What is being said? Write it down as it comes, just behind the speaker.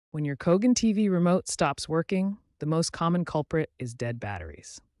When your Kogan TV remote stops working, the most common culprit is dead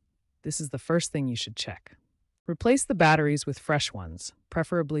batteries. This is the first thing you should check. Replace the batteries with fresh ones,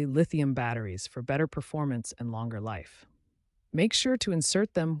 preferably lithium batteries for better performance and longer life. Make sure to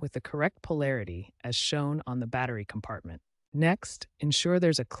insert them with the correct polarity as shown on the battery compartment. Next, ensure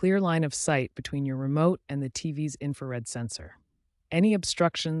there's a clear line of sight between your remote and the TV's infrared sensor. Any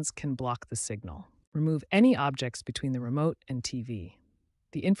obstructions can block the signal. Remove any objects between the remote and TV.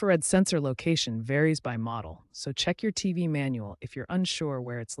 The infrared sensor location varies by model, so check your TV manual if you're unsure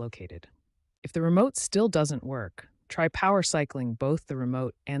where it's located. If the remote still doesn't work, try power cycling both the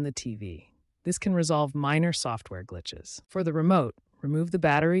remote and the TV. This can resolve minor software glitches. For the remote, remove the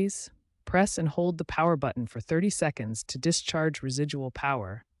batteries, press and hold the power button for 30 seconds to discharge residual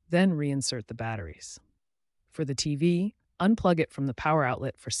power, then reinsert the batteries. For the TV, unplug it from the power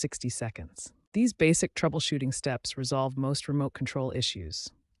outlet for 60 seconds. These basic troubleshooting steps resolve most remote control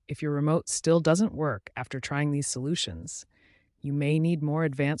issues. If your remote still doesn't work after trying these solutions, you may need more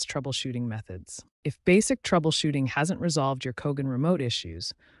advanced troubleshooting methods. If basic troubleshooting hasn't resolved your Kogan remote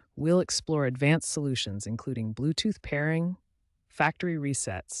issues, we'll explore advanced solutions including Bluetooth pairing, factory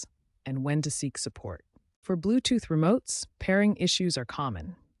resets, and when to seek support. For Bluetooth remotes, pairing issues are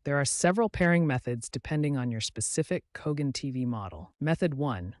common. There are several pairing methods depending on your specific Kogan TV model. Method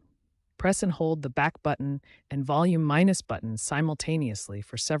 1. Press and hold the back button and volume minus button simultaneously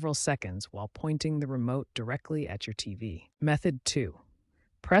for several seconds while pointing the remote directly at your TV. Method 2.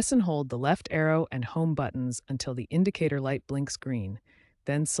 Press and hold the left arrow and home buttons until the indicator light blinks green,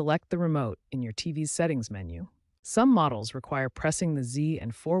 then select the remote in your TV's settings menu. Some models require pressing the Z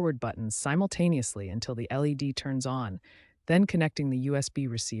and forward buttons simultaneously until the LED turns on, then connecting the USB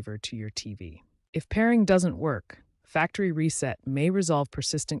receiver to your TV. If pairing doesn't work, factory reset may resolve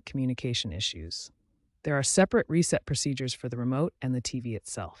persistent communication issues. There are separate reset procedures for the remote and the TV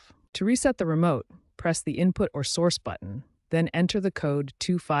itself. To reset the remote, press the input or source button, then enter the code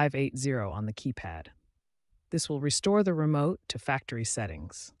 2580 on the keypad. This will restore the remote to factory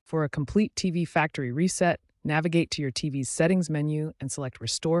settings. For a complete TV factory reset, navigate to your TV's settings menu and select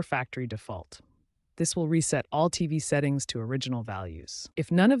Restore Factory Default. This will reset all TV settings to original values.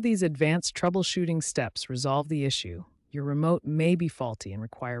 If none of these advanced troubleshooting steps resolve the issue, your remote may be faulty and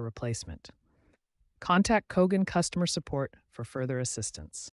require replacement. Contact Kogan customer support for further assistance.